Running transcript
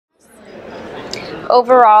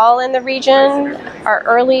Overall in the region, our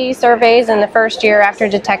early surveys in the first year after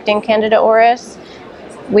detecting Candida auris,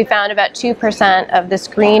 we found about 2% of the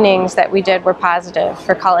screenings that we did were positive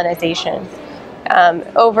for colonization.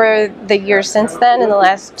 Over the years since then, in the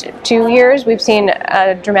last 2 years, we've seen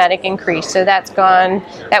a dramatic increase. So that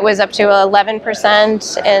was up to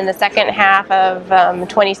 11% in the second half of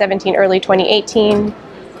 2017, early 2018,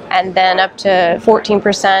 and then up to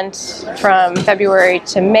 14% from February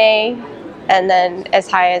to May, and then as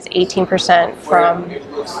high as 18% from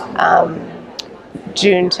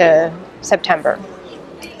June to September.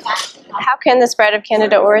 How can the spread of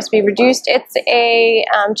Candida auris be reduced? It's a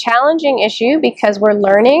challenging issue because we're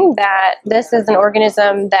learning that this is an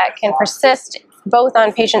organism that can persist both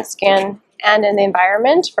on patient skin and in the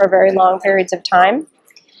environment for very long periods of time.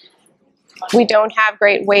 We don't have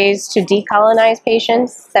great ways to decolonize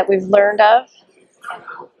patients that we've learned of.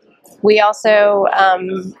 We also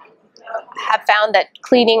have found that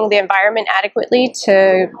cleaning the environment adequately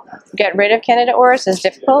to get rid of Candida auris is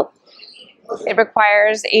difficult. It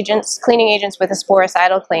requires cleaning agents with a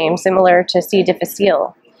sporicidal claim similar to C.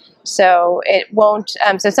 difficile. So it won't.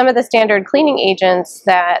 So some of the standard cleaning agents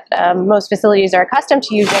that most facilities are accustomed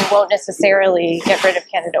to using won't necessarily get rid of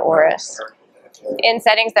Candida auris. In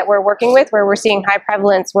settings that we're working with, where we're seeing high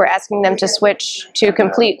prevalence, we're asking them to switch to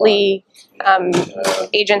completely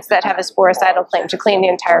agents that have a sporicidal claim to clean the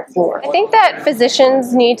entire floor. I think that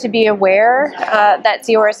physicians need to be aware that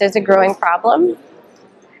C. auris is a growing problem.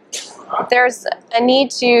 There's a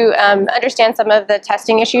need to understand some of the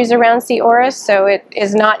testing issues around C. auris, so it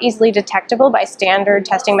is not easily detectable by standard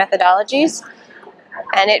testing methodologies,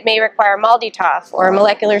 and it may require MALDI-TOF or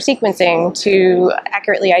molecular sequencing to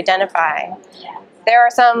accurately identify. There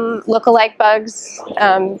are some look-alike bugs,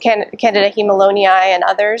 Candida hemolonii and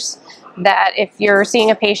others, that if you're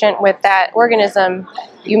seeing a patient with that organism,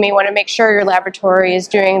 you may want to make sure your laboratory is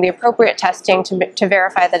doing the appropriate testing to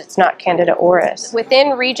verify that it's not Candida auris.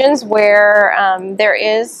 Within regions where there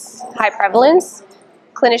is high prevalence,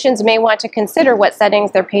 clinicians may want to consider what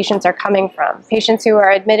settings their patients are coming from. Patients who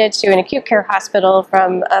are admitted to an acute care hospital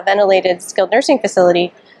from a ventilated skilled nursing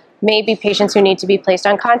facility may be patients who need to be placed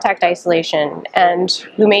on contact isolation and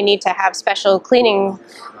who may need to have special cleaning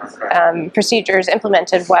procedures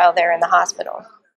implemented while they're in the hospital.